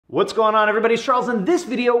What's going on, everybody? It's Charles. In this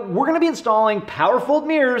video, we're going to be installing power fold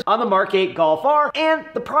mirrors on the Mark 8 Golf R, and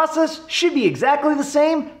the process should be exactly the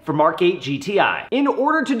same for Mark 8 GTI. In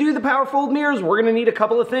order to do the power fold mirrors, we're going to need a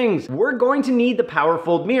couple of things. We're going to need the power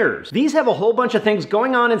fold mirrors. These have a whole bunch of things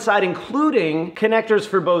going on inside, including connectors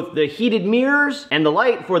for both the heated mirrors and the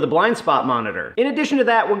light for the blind spot monitor. In addition to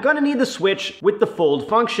that, we're going to need the switch with the fold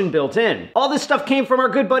function built in. All this stuff came from our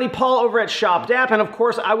good buddy Paul over at ShopDAP, and of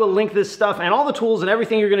course, I will link this stuff and all the tools and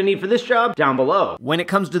everything you're going to need for this job down below. When it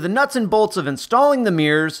comes to the nuts and bolts of installing the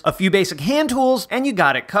mirrors, a few basic hand tools, and you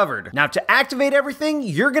got it covered. Now, to activate everything,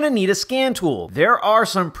 you're gonna need a scan tool. There are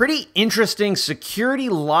some pretty interesting security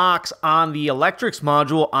locks on the electrics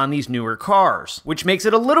module on these newer cars, which makes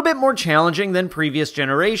it a little bit more challenging than previous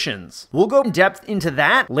generations. We'll go in depth into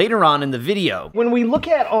that later on in the video. When we look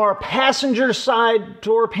at our passenger side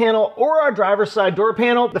door panel or our driver's side door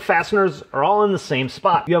panel, the fasteners are all in the same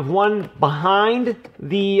spot. You have one behind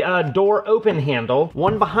the door open handle,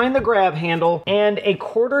 one behind the grab handle, and a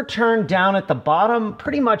quarter turn down at the bottom,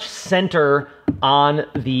 pretty much center on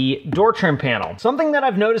the door trim panel. Something that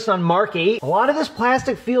I've noticed on Mark 8, a lot of this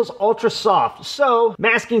plastic feels ultra soft, so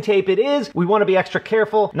masking tape it is. We want to be extra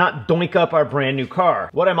careful, not doink up our brand new car.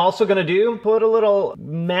 What I'm also going to do, put a little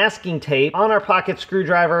masking tape on our pocket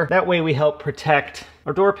screwdriver. That way we help protect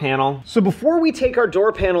our door panel. So before we take our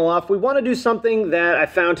door panel off, we want to do something that I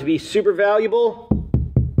found to be super valuable,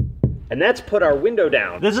 and that's put our window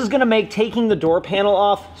down. This is gonna make taking the door panel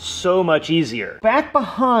off so much easier. Back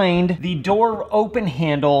behind the door open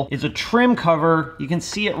handle is a trim cover. You can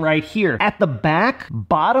see it right here. At the back,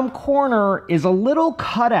 bottom corner is a little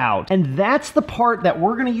cutout, and that's the part that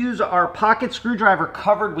we're gonna use our pocket screwdriver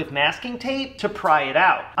covered with masking tape to pry it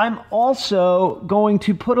out. I'm also going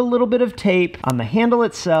to put a little bit of tape on the handle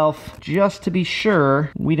itself just to be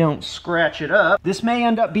sure we don't scratch it up. This may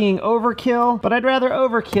end up being overkill, but I'd rather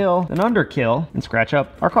overkill than underkill and scratch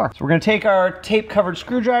up our car. So we're gonna take our tape covered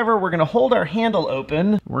screwdriver, we're gonna hold our handle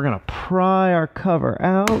open, we're gonna pry our cover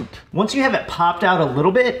out. Once you have it popped out a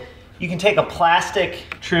little bit, you can take a plastic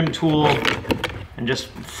trim tool and just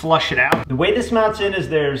flush it out. The way this mounts in is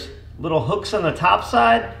there's little hooks on the top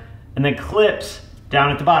side and then clips down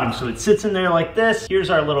at the bottom. So it sits in there like this. Here's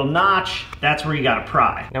our little notch. That's where you gotta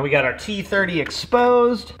pry. Now we got our T30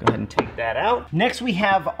 exposed. Go ahead and take that out. Next we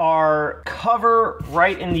have our cover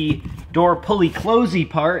right in the door pulley closey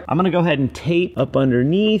part. I'm gonna go ahead and tape up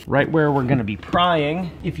underneath, right where we're gonna be prying.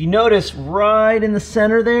 If you notice right in the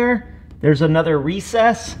center there's another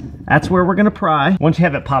recess. That's where we're gonna pry. Once you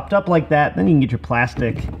have it popped up like that, then you can get your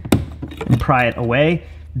plastic and pry it away.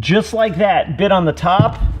 Just like that, bit on the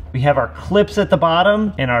top. We have our clips at the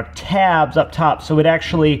bottom and our tabs up top, so it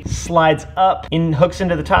actually slides up and hooks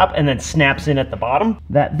into the top and then snaps in at the bottom.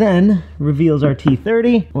 That then reveals our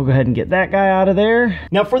T30. We'll go ahead and get that guy out of there.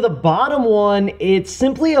 Now for the bottom one, it's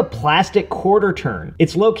simply a plastic quarter turn.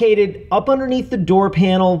 It's located up underneath the door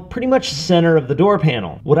panel, pretty much center of the door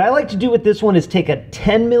panel. What I like to do with this one is take a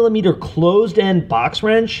 10mm closed end box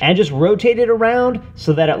wrench and just rotate it around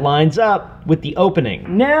so that it lines up with the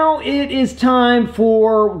opening. Now it is time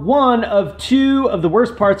for one of two of the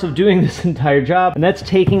worst parts of doing this entire job, and that's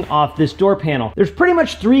taking off this door panel. There's pretty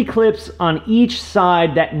much 3 clips on each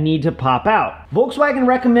side that need to pop out. Volkswagen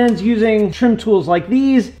recommends using trim tools like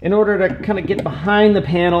these in order to kind of get behind the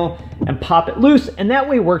panel and pop it loose, and that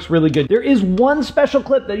way works really good. There is one special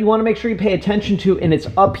clip that you want to make sure you pay attention to, and it's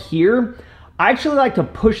up here. I actually like to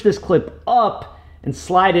push this clip up and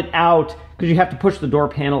slide it out because you have to push the door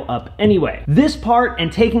panel up anyway. This part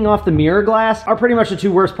and taking off the mirror glass are pretty much the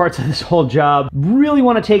 2 worst parts of this whole job. Really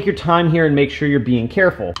want to take your time here and make sure you're being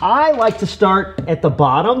careful. I like to start at the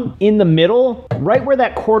bottom, in the middle, right where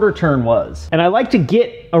that quarter turn was. And I like to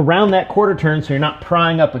get around that quarter turn so you're not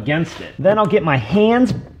prying up against it. Then I'll get my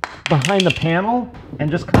hands behind the panel and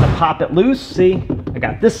just kind of pop it loose. See, I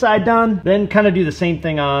got this side done. Then kind of do the same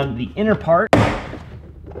thing on the inner part.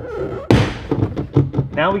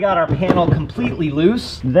 Now we got our panel completely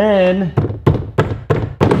loose. Then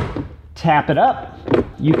tap it up.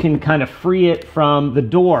 You can kind of free it from the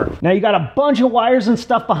door. Now you got a bunch of wires and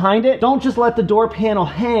stuff behind it. Don't just let the door panel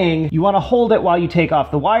hang. You want to hold it while you take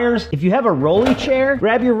off the wires. If you have a rolly chair,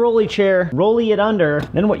 grab your rolly chair, rolly it under.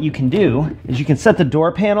 Then what you can do is you can set the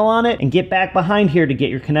door panel on it and get back behind here to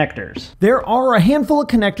get your connectors. There are a handful of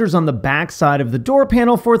connectors on the back side of the door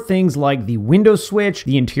panel for things like the window switch,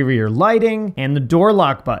 the interior lighting, and the door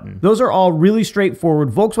lock button. Those are all really straightforward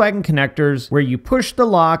Volkswagen connectors where you push the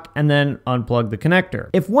lock and then unplug the connector. connector.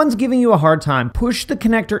 If one's giving you a hard time, push the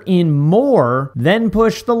connector in more, then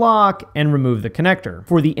push the lock and remove the connector.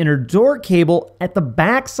 For the inner door cable, at the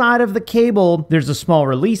back side of the cable, there's a small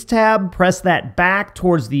release tab. Press that back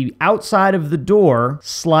towards the outside of the door,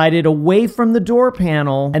 slide it away from the door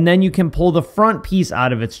panel, and then you can pull the front piece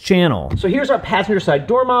out of its channel. So here's our passenger side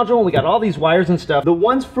door module. We got all these wires and stuff. The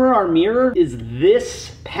ones for our mirror is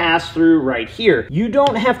this pass-through right here. You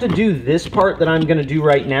don't have to do this part that I'm gonna do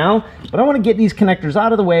right now, but I wanna get these connectors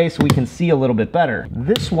out of the way so we can see a little bit better.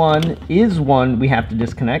 This one is one we have to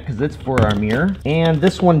disconnect because it's for our mirror, and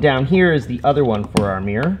this one down here is the other one for our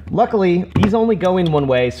mirror. Luckily, these only go in one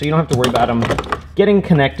way, so you don't have to worry about them getting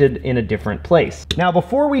connected in a different place. Now,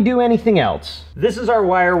 before we do anything else, this is our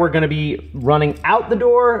wire we're gonna be running out the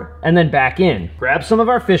door and then back in. Grab some of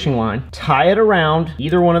our fishing line, tie it around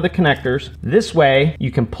either one of the connectors. This way,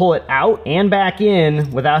 you can pull it out and back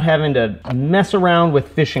in without having to mess around with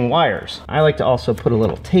fishing wires. I like to also put a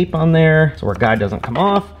little tape on there so our guide doesn't come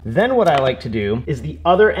off. Then what I like to do is the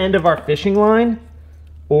other end of our fishing line,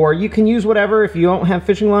 or you can use whatever. If you don't have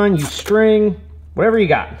fishing line, use string, whatever you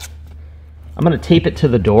got. I'm gonna tape it to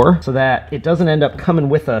the door so that it doesn't end up coming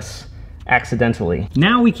with us accidentally.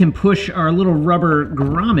 Now we can push our little rubber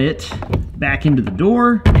grommet back into the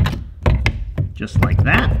door, just like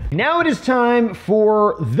that. Now it is time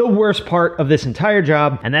for the worst part of this entire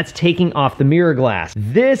job, and that's taking off the mirror glass.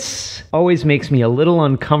 This always makes me a little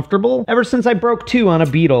uncomfortable ever since I broke two on a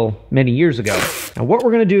Beetle many years ago. Now what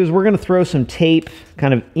we're gonna do is we're gonna throw some tape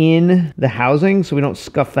kind of in the housing so we don't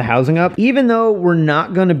scuff the housing up. Even though we're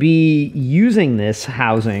not gonna be using this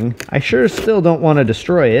housing, I sure still don't wanna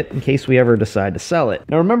destroy it in case we ever decide to sell it.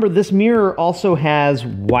 Now remember, this mirror also has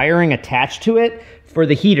wiring attached to it for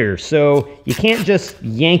the heater, so you can't just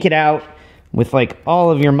yank it out with like all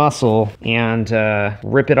of your muscle and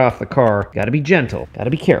rip it off the car. Gotta be gentle, gotta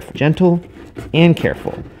be careful. Gentle and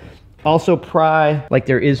careful. Also pry like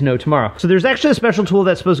there is no tomorrow. So there's actually a special tool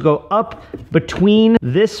that's supposed to go up between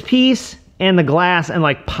this piece and the glass and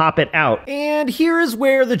like pop it out. And here is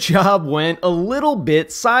where the job went a little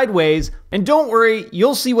bit sideways. And don't worry,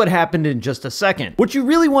 you'll see what happened in just a second. What you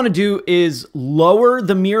really want to do is lower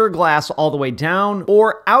the mirror glass all the way down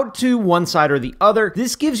or out to one side or the other.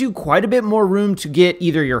 This gives you quite a bit more room to get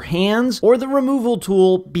either your hands or the removal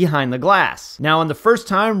tool behind the glass. Now, on the first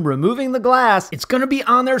time removing the glass, it's gonna be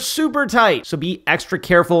on there super tight. So be extra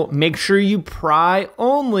careful. Make sure you pry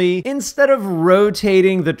only instead of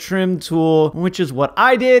rotating the trim tool, which is what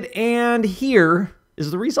I did. And here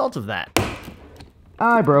is the result of that.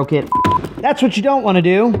 I broke it. That's what you don't want to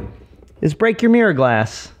do, is break your mirror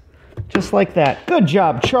glass. Just like that. Good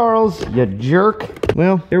job, Charles, you jerk.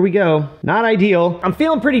 Well, here we go. Not ideal. I'm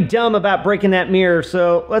feeling pretty dumb about breaking that mirror,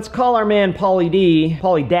 so let's call our man Pauly D,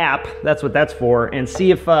 Pauly Dap, that's what that's for, and see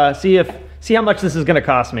how much this is gonna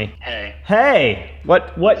cost me. Hey. Hey, what's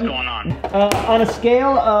going on? On a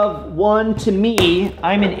scale of 1 to me,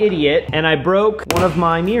 I'm an idiot, and I broke one of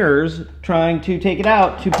my mirrors trying to take it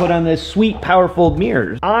out to put on this sweet powerful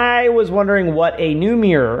mirrors. I was wondering what a new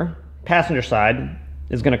mirror, passenger side,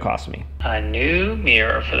 is gonna cost me. A new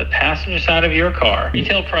mirror for the passenger side of your car.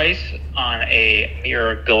 Retail price on a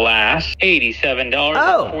mirror glass,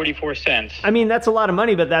 $87.44. I mean, that's a lot of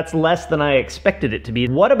money, but that's less than I expected it to be.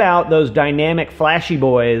 What about those dynamic flashy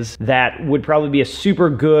boys that would probably be a super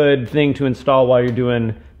good thing to install while you're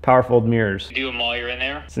doing power fold mirrors? Do them while you're in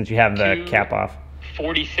there. Since you have the cap off.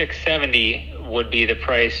 $46.70 would be the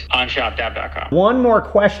price on shop.com. One more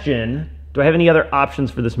question. Do I have any other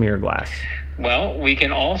options for this mirror glass? Well, we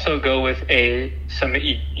can also go with some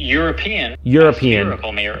European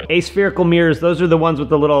aspherical mirrors. Aspherical mirrors, those are the ones with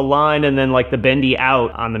the little line and then like the bendy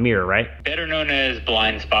out on the mirror, right? Better known as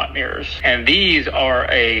blind spot mirrors. And these are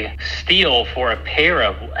a steal for a pair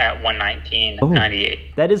of at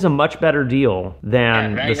 $119.98. That is a much better deal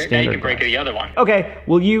than the standard. Now you can break the other one. Okay,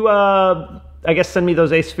 will you, I guess send me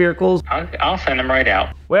those asphericals? I'll send them right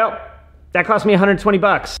out. Well, that cost me 120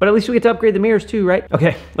 bucks, but at least we get to upgrade the mirrors too, right?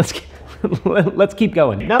 Okay, let's keep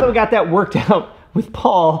going. Now that we got that worked out with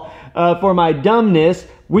Paul for my dumbness,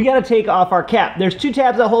 we gotta take off our cap. There's two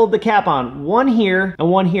tabs that hold the cap on, one here and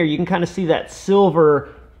one here. You can kind of see that silver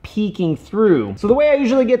peeking through. So the way I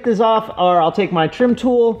usually get this off are I'll take my trim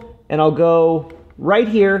tool and I'll go right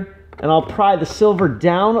here and I'll pry the silver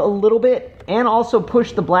down a little bit and also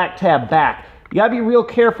push the black tab back. You gotta be real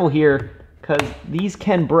careful here because these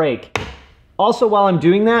can break. Also, while I'm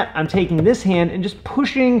doing that, I'm taking this hand and just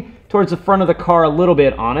pushing towards the front of the car a little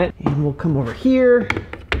bit on it. And we'll come over here,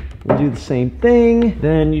 we'll do the same thing.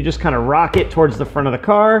 Then you just kind of rock it towards the front of the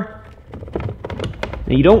car.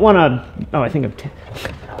 Now you don't wanna, oh, I think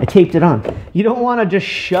I taped it on. You don't wanna just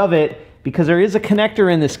shove it because there is a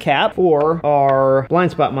connector in this cap for our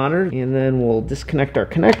blind spot monitor. And then we'll disconnect our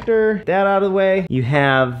connector. Get that out of the way. You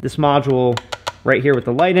have this module right here with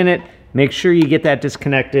the light in it. Make sure you get that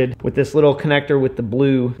disconnected with this little connector with the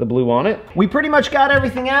blue on it. We pretty much got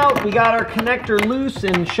everything out. We got our connector loose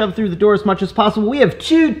and shoved through the door as much as possible. We have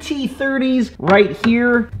two T30s right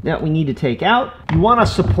here that we need to take out. You want to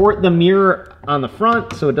support the mirror on the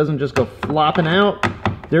front so it doesn't just go flopping out.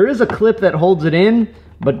 There is a clip that holds it in,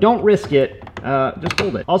 but don't risk it. Just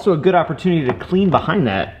hold it. Also a good opportunity to clean behind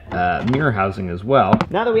that mirror housing as well.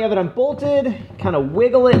 Now that we have it unbolted, kind of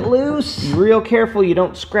wiggle it loose. Be real careful you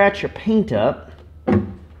don't scratch your paint up.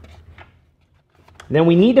 Then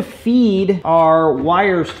we need to feed our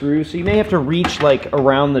wires through, so you may have to reach like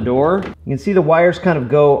around the door. You can see the wires kind of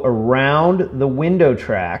go around the window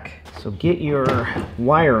track. So get your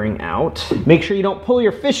wiring out. Make sure you don't pull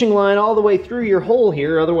your fishing line all the way through your hole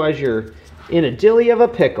here, otherwise you're in a dilly of a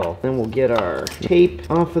pickle. Then we'll get our tape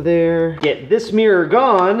off of there, get this mirror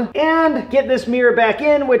gone, and get this mirror back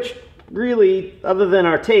in, which really, other than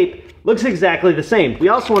our tape, looks exactly the same. We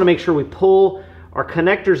also want to make sure we pull our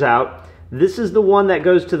connectors out. This is the one that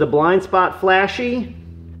goes to the blind spot flashy,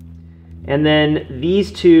 and then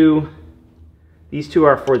these two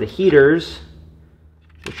are for the heaters,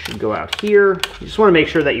 which should go out here. You just want to make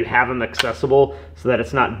sure that you have them accessible so that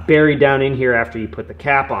it's not buried down in here after you put the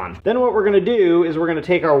cap on. Then what we're going to do is we're going to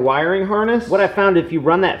take our wiring harness. What I found, if you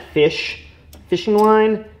run that fishing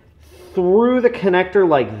line through the connector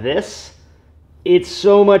like this, it's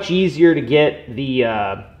so much easier to get the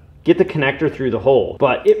connector through the hole.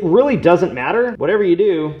 But it really doesn't matter. Whatever you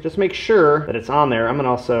do, just make sure that it's on there. I'm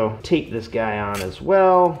gonna also tape this guy on as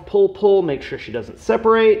well. Pull, make sure she doesn't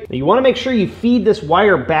separate. Now you wanna make sure you feed this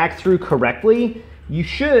wire back through correctly. You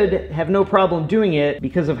should have no problem doing it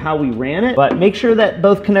because of how we ran it, but make sure that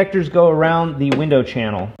both connectors go around the window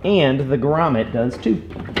channel, and the grommet does too.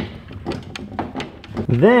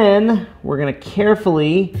 Then we're gonna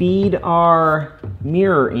carefully feed our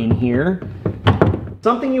mirror in here.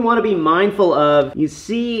 Something you want to be mindful of, you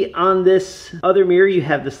see on this other mirror, you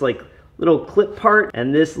have this like little clip part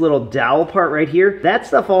and this little dowel part right here. That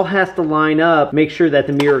stuff all has to line up, make sure that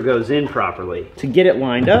the mirror goes in properly. To get it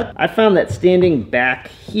lined up, I found that standing back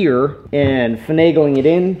here and finagling it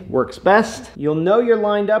in works best. You'll know you're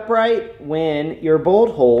lined up right when your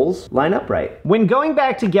bolt holes line up right. When going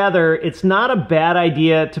back together, it's not a bad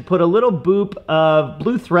idea to put a little boop of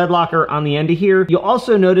blue thread locker on the end of here. You'll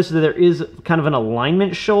also notice that there is kind of an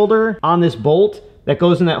alignment shoulder on this bolt that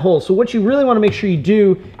goes in that hole. So what you really want to make sure you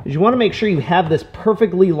do is you want to make sure you have this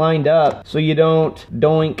perfectly lined up so you don't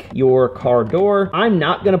doink your car door. I'm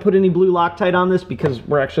not going to put any blue Loctite on this because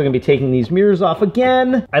we're actually going to be taking these mirrors off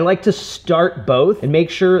again. I like to start both and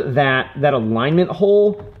make sure that that alignment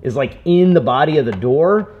hole is like in the body of the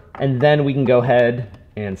door, and then we can go ahead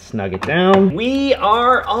and snug it down. We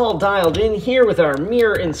are all dialed in here with our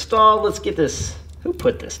mirror installed. Let's get this. Who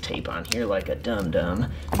put this tape on here like a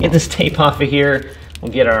dum-dum? Get this tape off of here.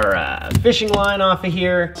 We'll get our fishing line off of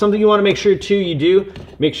here. Something you want to make sure too you do,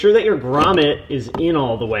 make sure that your grommet is in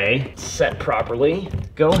all the way, set properly.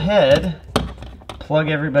 Go ahead, plug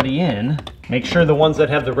everybody in. Make sure the ones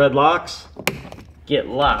that have the red locks get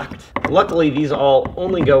locked. Luckily, these all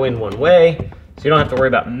only go in one way, so you don't have to worry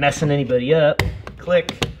about messing anybody up.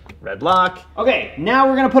 Click. Red lock. Okay, now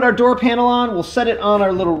we're gonna put our door panel on. We'll set it on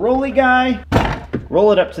our little rolly guy.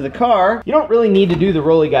 Roll it up to the car. You don't really need to do the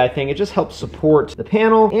rolly guy thing. It just helps support the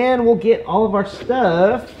panel. And we'll get all of our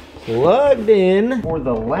stuff plugged in for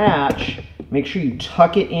the latch. Make sure you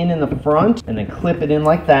tuck it in the front and then clip it in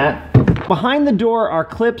like that. Behind the door are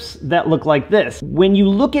clips that look like this. When you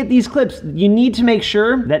look at these clips, you need to make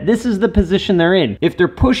sure that this is the position they're in. If they're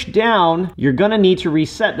pushed down, you're gonna need to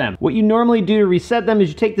reset them. What you normally do to reset them is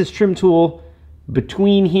you take this trim tool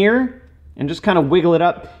between here and just kind of wiggle it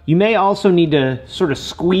up. You may also need to sort of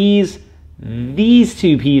squeeze these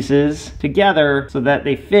two pieces together so that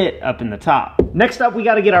they fit up in the top. Next up, we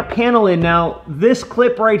got to get our panel in. Now, this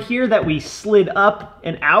clip right here that we slid up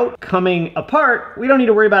and out coming apart, we don't need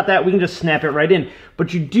to worry about that. We can just snap it right in.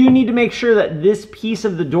 But you do need to make sure that this piece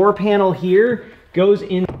of the door panel here goes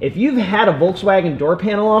in. If you've had a Volkswagen door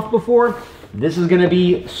panel off before, this is going to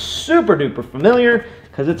be super duper familiar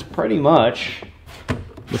because it's pretty much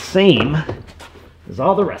the same as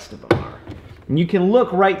all the rest of them are. And you can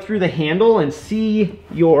look right through the handle and see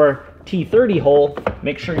your T30 hole.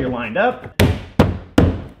 Make sure you're lined up.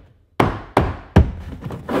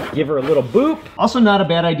 Give her a little boop. Also not a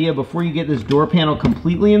bad idea before you get this door panel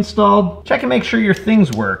completely installed, check and make sure your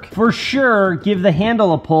things work. For sure, give the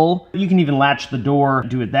handle a pull. You can even latch the door,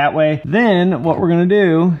 do it that way. Then what we're gonna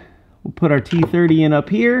do, We'll put our T30 in up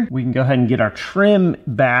here. We can go ahead and get our trim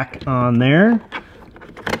back on there.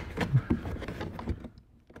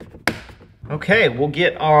 Okay, we'll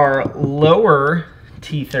get our lower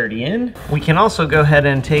T30 in. We can also go ahead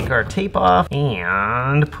and take our tape off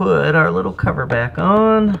and put our little cover back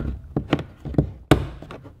on.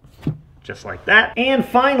 Just like that. And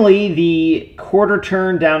finally, the quarter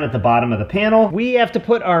turn down at the bottom of the panel. We have to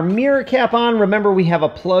put our mirror cap on. Remember, we have a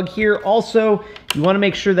plug here. Also, you want to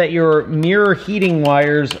make sure that your mirror heating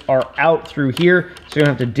wires are out through here, so you don't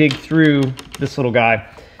have to dig through this little guy.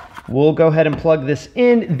 We'll go ahead and plug this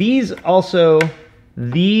in. These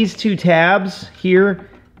two tabs here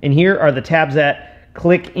and here are the tabs that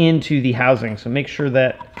click into the housing. So make sure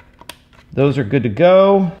that those are good to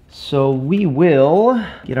go. So we will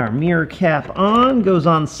get our mirror cap on. Goes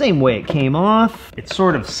on the same way it came off. It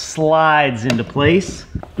sort of slides into place.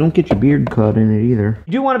 Don't get your beard caught in it either.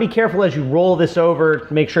 You do want to be careful as you roll this over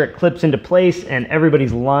to make sure it clips into place and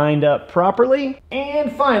everybody's lined up properly. And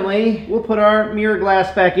finally, we'll put our mirror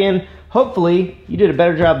glass back in. Hopefully, you did a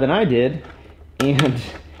better job than I did, and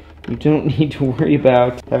you don't need to worry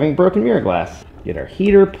about having broken mirror glass. Get our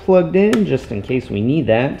heater plugged in just in case we need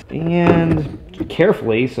that. And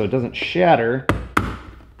carefully so it doesn't shatter.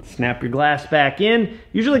 Snap your glass back in.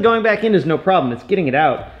 Usually going back in is no problem. It's getting it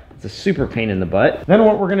out. It's a super pain in the butt. Then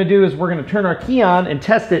what we're gonna do is we're gonna turn our key on and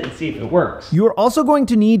test it and see if it works. You're also going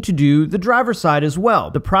to need to do the driver's side as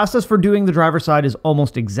well. The process for doing the driver's side is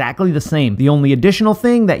almost exactly the same. The only additional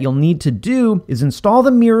thing that you'll need to do is install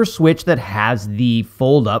the mirror switch that has the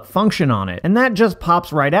fold up function on it. And that just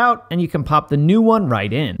pops right out and you can pop the new one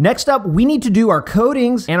right in. Next up, we need to do our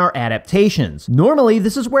coatings and our adaptations. Normally,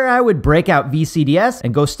 this is where I would break out VCDS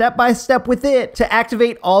and go step by step with it to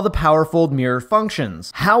activate all the power fold mirror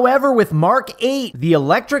functions. However, with Mark 8, the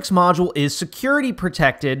electrics module is security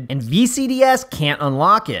protected and VCDS can't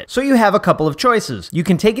unlock it. So you have a couple of choices. You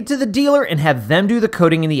can take it to the dealer and have them do the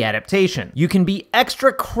coating and the adaptation. You can be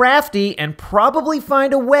extra crafty and probably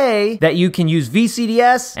find a way that you can use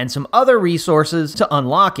VCDS and some other resources to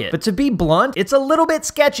unlock it. But to be blunt, it's a little bit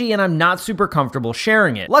sketchy and I'm not super comfortable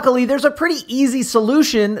sharing it. Luckily, there's a pretty easy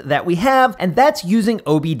solution that we have, and that's using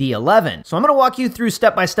OBD11. So I'm gonna walk you through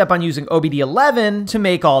step by step on using OBD11 to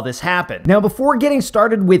make all this happen. Now, before getting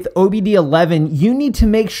started with OBD11, you need to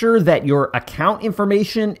make sure that your account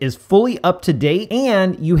information is fully up to date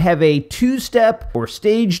and you have a two-step or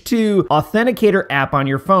stage 2 authenticator app on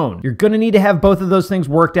your phone. You're gonna need to have both of those things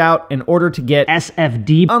worked out in order to get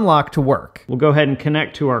SFD unlock to work. We'll go ahead and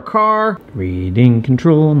connect to our car. Reading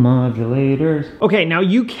control modulators. Okay, now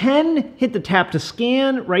you can hit the tap to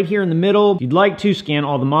scan right here in the middle. If you'd like to scan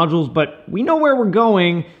all the modules, but we know where we're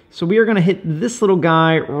going. So we are gonna hit this little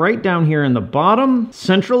guy right down here in the bottom.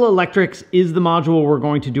 Central Electrics is the module we're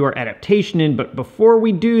going to do our adaptation in, but before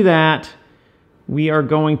we do that, we are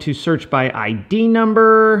going to search by ID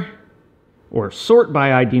number, or sort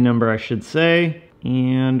by ID number, I should say,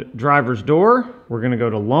 and driver's door. We're gonna go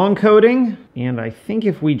to long coding, and I think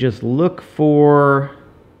if we just look for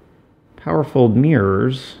power fold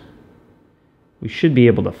mirrors, we should be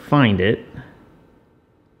able to find it.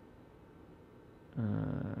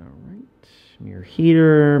 Mirror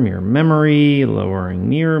heater, mirror memory, lowering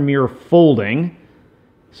mirror, mirror folding.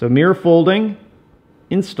 So mirror folding,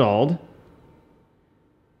 installed.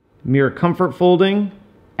 Mirror comfort folding,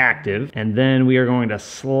 active. And then we are going to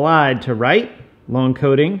slide to right, long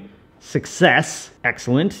coding, success,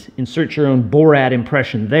 excellent. Insert your own Borat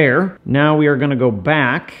impression there. Now we are gonna go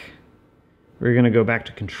back. We're gonna go back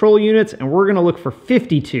to control units and we're gonna look for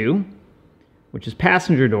 52, which is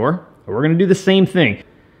passenger door. And we're gonna do the same thing.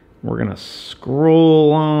 We're gonna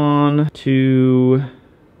scroll on to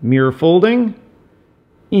mirror folding,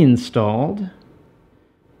 installed,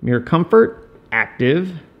 mirror comfort,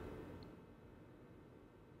 active.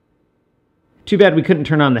 Too bad we couldn't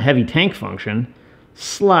turn on the heavy tank function.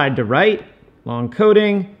 Slide to right, long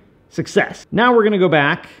coding, success. Now we're gonna go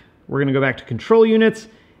back. We're gonna go back to control units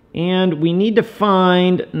and we need to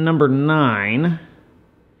find number 9,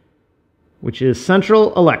 which is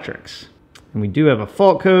Central Electrics. And we do have a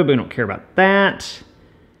fault code, but we don't care about that.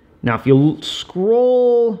 Now, if you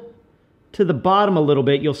scroll to the bottom a little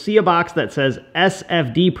bit, you'll see a box that says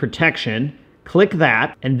SFD protection. Click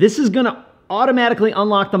that, and this is gonna automatically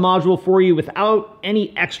unlock the module for you without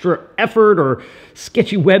any extra effort or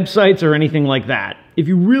sketchy websites or anything like that. If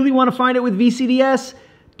you really wanna find it with VCDS,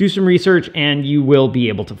 do some research and you will be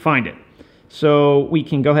able to find it. So we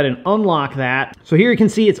can go ahead and unlock that. So here you can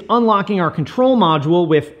see it's unlocking our control module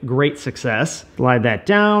with great success. Slide that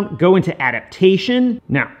down, go into adaptation.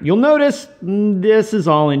 Now, you'll notice this is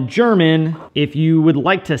all in German. If you would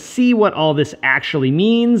like to see what all this actually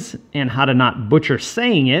means and how to not butcher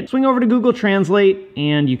saying it, swing over to Google Translate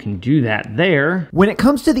and you can do that there. When it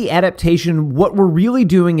comes to the adaptation, what we're really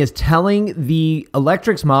doing is telling the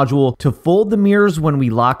electrics module to fold the mirrors when we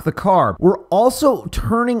lock the car. We're also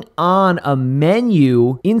turning on a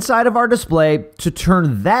menu inside of our display to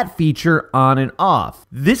turn that feature on and off.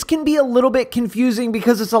 This can be a little bit confusing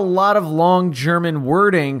because it's a lot of long German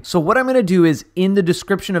wording. So what I'm going to do is in the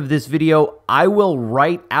description of this video, I will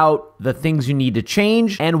write out the things you need to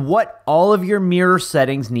change and what all of your mirror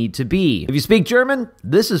settings need to be. If you speak German,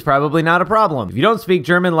 this is probably not a problem. If you don't speak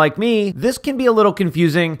German like me, this can be a little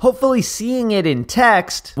confusing. Hopefully seeing it in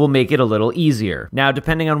text will make it a little easier. Now,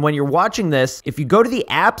 depending on when you're watching this, if you go to the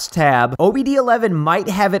apps tab, OBD11 might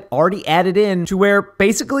have it already added in to where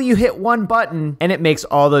basically you hit one button and it makes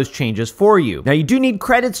all those changes for you. Now, you do need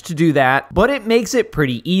credits to do that, but it makes it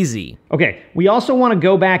pretty easy. Okay, we also want to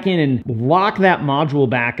go back in and lock that module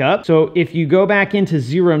back up. So if you go back into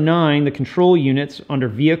 09, the control units under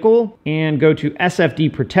vehicle, and go to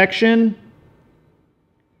SFD protection,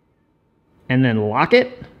 and then lock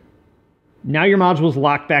it, now your module is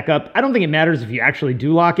locked back up. I don't think it matters if you actually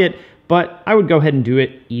do lock it, but I would go ahead and do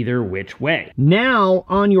it either which way. Now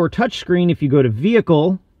on your touch screen, if you go to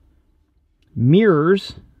vehicle,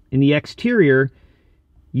 mirrors in the exterior,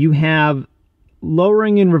 you have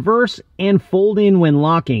lowering in reverse and fold in when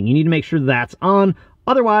locking. You need to make sure that's on,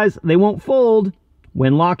 otherwise they won't fold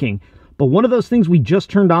when locking. But one of those things we just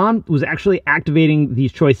turned on was actually activating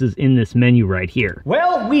these choices in this menu right here.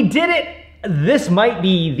 Well, we did it! This might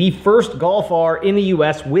be the first Golf R in the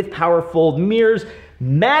US with power fold mirrors.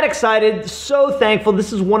 Mad excited, so thankful.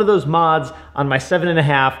 This is one of those mods on my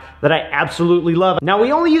 7.5 that I absolutely love. Now,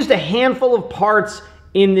 we only used a handful of parts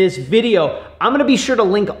in this video. I'm gonna be sure to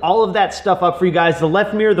link all of that stuff up for you guys, the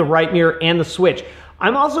left mirror, the right mirror, and the switch.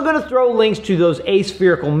 I'm also gonna throw links to those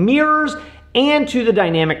aspherical mirrors and to the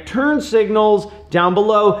dynamic turn signals down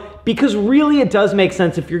below, because really it does make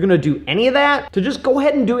sense if you're gonna do any of that to just go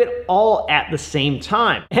ahead and do it all at the same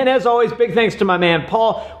time. And as always, big thanks to my man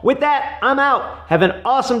Paul. With that, I'm out. Have an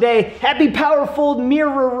awesome day. Happy power fold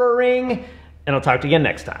mirroring, and I'll talk to you again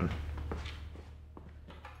next time.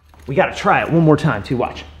 We gotta try it one more time too,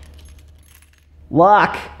 watch.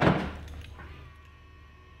 Lock.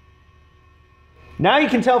 Now you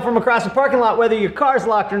can tell from across the parking lot whether your car's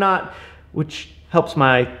locked or not, which helps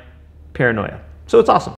my paranoia. So it's awesome.